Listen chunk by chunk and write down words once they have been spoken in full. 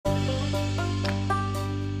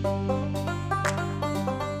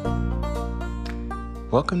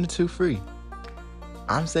Welcome to Two Free.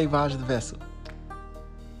 I'm Savage the Vessel,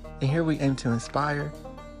 and here we aim to inspire,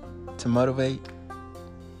 to motivate,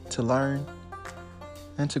 to learn,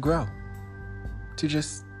 and to grow, to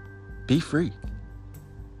just be free.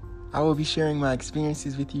 I will be sharing my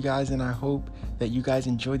experiences with you guys, and I hope that you guys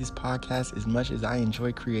enjoy this podcast as much as I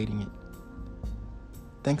enjoy creating it.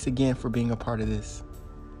 Thanks again for being a part of this.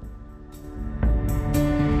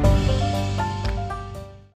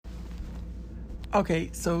 Okay,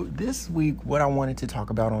 so this week, what I wanted to talk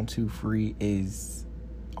about on Two Free is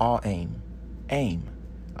all aim,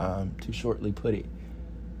 to shortly put it.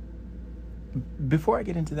 Before I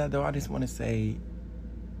get into that, though, I just want to say,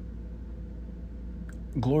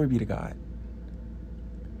 glory be to God.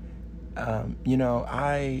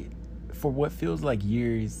 For what feels like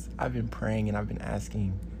years, I've been praying and I've been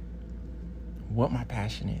asking what my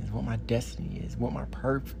passion is, what my destiny is, what my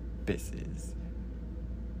purpose is.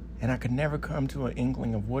 And I could never come to an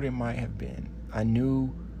inkling of what it might have been. I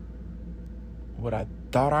knew what I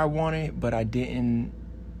thought I wanted, but I didn't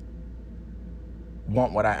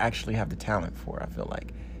want what I actually have the talent for, I feel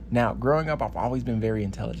like. Now, growing up, I've always been very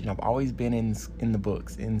intelligent. I've always been in the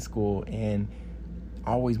books, in school, and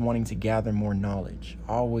always wanting to gather more knowledge,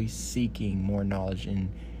 always seeking more knowledge.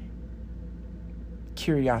 And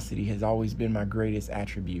curiosity has always been my greatest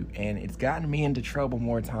attribute. And it's gotten me into trouble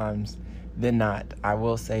more times than not, I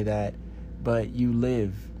will say that. But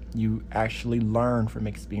you actually learn from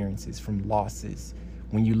experiences, from losses.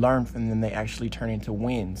 When you learn from them, they actually turn into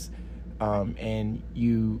wins, and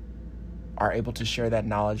you are able to share that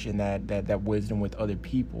knowledge and that wisdom with other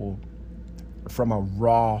people from a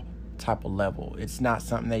raw type of level. It's not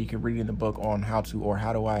something that you can read in the book on how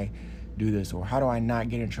do I do this, or how do I not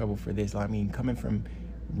get in trouble for this. I mean, coming from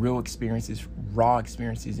real experiences, raw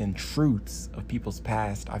experiences, and truths of people's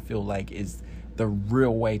past, I feel like is the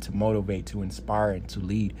real way to motivate, to inspire, and to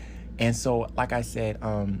lead. And so, like I said,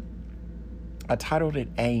 I titled it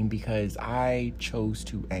AIM because I chose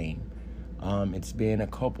to aim. It's been a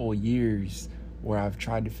couple years where I've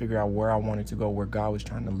tried to figure out where I wanted to go, where God was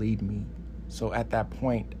trying to lead me. So at that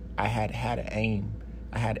point, I had an aim.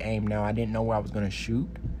 I had aim. Now, I didn't know where I was going to shoot.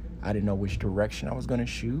 I didn't know which direction I was going to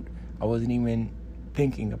shoot. I wasn't even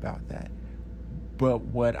thinking about that. But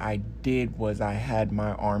what I did was I had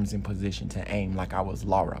my arms in position to aim like I was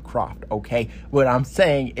Lara Croft, okay? What I'm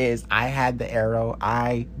saying is I had the arrow.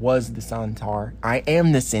 I was the centaur. I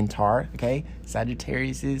am the centaur, okay?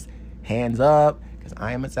 Sagittarius is hands up, because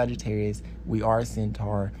I am a Sagittarius. We are a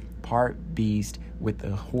centaur, part beast with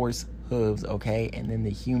the horse hooves, okay? And then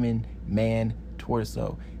the human man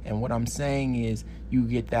torso. And what I'm saying is you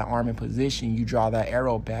get that arm in position, you draw that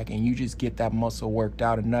arrow back, and you just get that muscle worked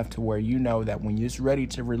out enough to where you know that when you're ready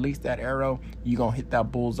to release that arrow, you're going to hit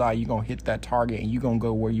that bullseye, you're going to hit that target, and you're going to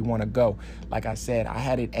go where you want to go. Like I said, I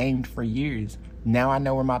had it aimed for years. Now I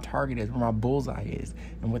know where my target is, where my bullseye is.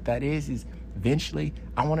 And what that is eventually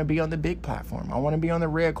I want to be on the big platform. I want to be on the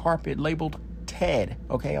red carpet labeled TED,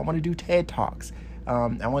 okay? I want to do TED Talks.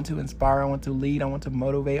 I want to inspire, I want to lead, I want to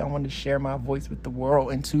motivate, I want to share my voice with the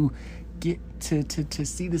world, and to get to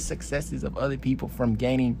see the successes of other people from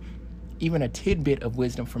gaining even a tidbit of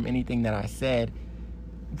wisdom from anything that I said,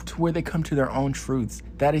 to where they come to their own truths.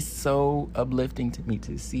 That is so uplifting to me,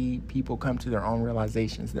 to see people come to their own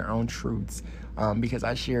realizations, their own truths, because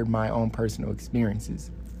I shared my own personal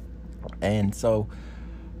experiences. And so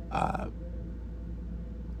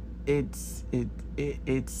it's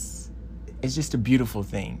just a beautiful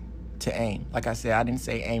thing to aim. Like I said, I didn't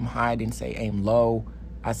say aim high, I didn't say aim low.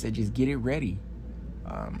 I said just get it ready.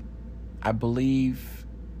 I believe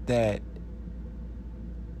that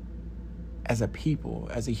as a people,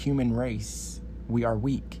 as a human race, we are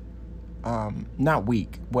weak. Not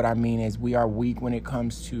weak. What I mean is we are weak when it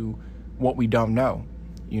comes to what we don't know.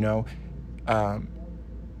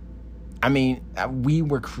 We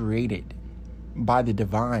were created by the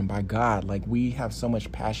divine, by God. Like, we have so much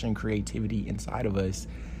passion and creativity inside of us.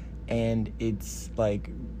 And it's like,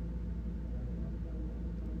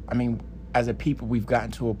 as a people, we've gotten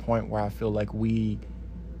to a point where I feel like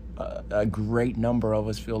a great number of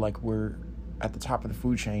us feel like we're at the top of the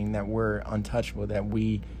food chain, that we're untouchable, that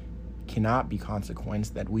we cannot be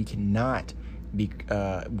consequenced, that we cannot be,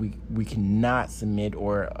 we cannot submit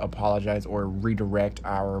or apologize or redirect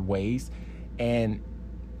our ways. And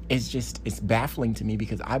it's baffling to me,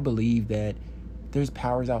 because I believe that there's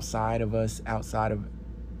powers outside of us, outside of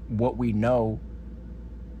what we know,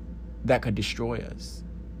 that could destroy us.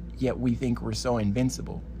 Yet we think we're so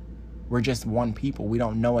invincible. We're just one people. We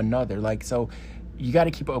don't know another. So you got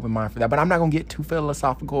to keep an open mind for that. But I'm not going to get too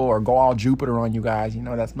philosophical or go all Jupiter on you guys.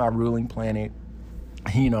 That's my ruling planet.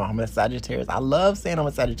 You know, I'm a Sagittarius. I love saying I'm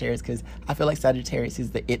a Sagittarius because I feel like Sagittarius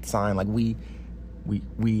is the it sign. Like we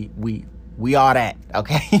are that,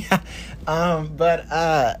 okay?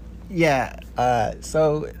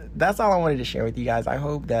 So that's all I wanted to share with you guys. I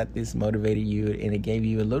hope that this motivated you and it gave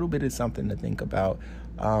you a little bit of something to think about.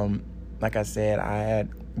 Like I said, I had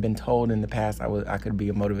been told in the past I could be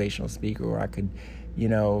a motivational speaker, or I could, you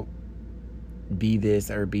know, be this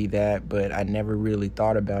or be that, but I never really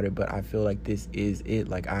thought about it. But I feel like this is it.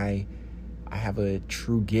 Like I have a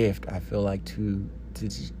true gift. I feel like to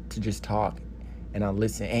just talk and I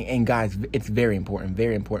listen. And guys, it's very important,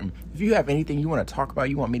 very important. If you have anything you want to talk about,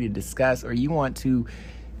 you want me to discuss, or you want to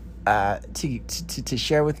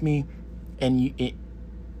share with me, and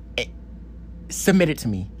submit it to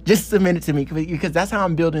me. Just submit it to me, because that's how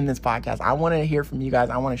I'm building this podcast. I want to hear from you guys.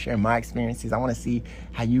 I want to share my experiences. I want to see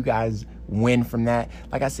how you guys win from that.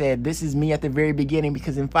 Like I said, this is me at the very beginning,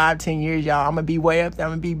 because in 5-10 years, y'all, I'm going to be way up there.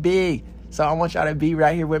 I'm going to be big. So I want y'all to be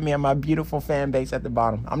right here with me and my beautiful fan base at the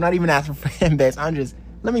bottom. I'm not even asking for fan base.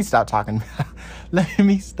 Let me stop talking. Let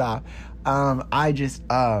me stop.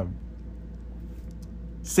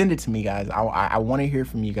 Send it to me, guys. I want to hear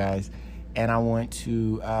from you guys, and I want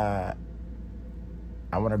to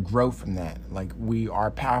grow from that. Like, we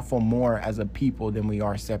are powerful more as a people than we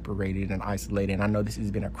are separated and isolated. And I know this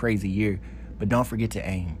has been a crazy year, but don't forget to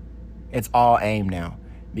aim. It's all aim now,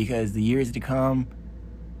 because the years to come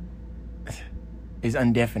is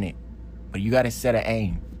indefinite, but you got to set an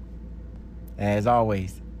aim. And as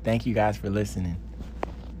always, thank you guys for listening,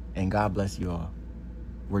 and God bless you all.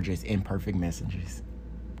 We're just imperfect messengers.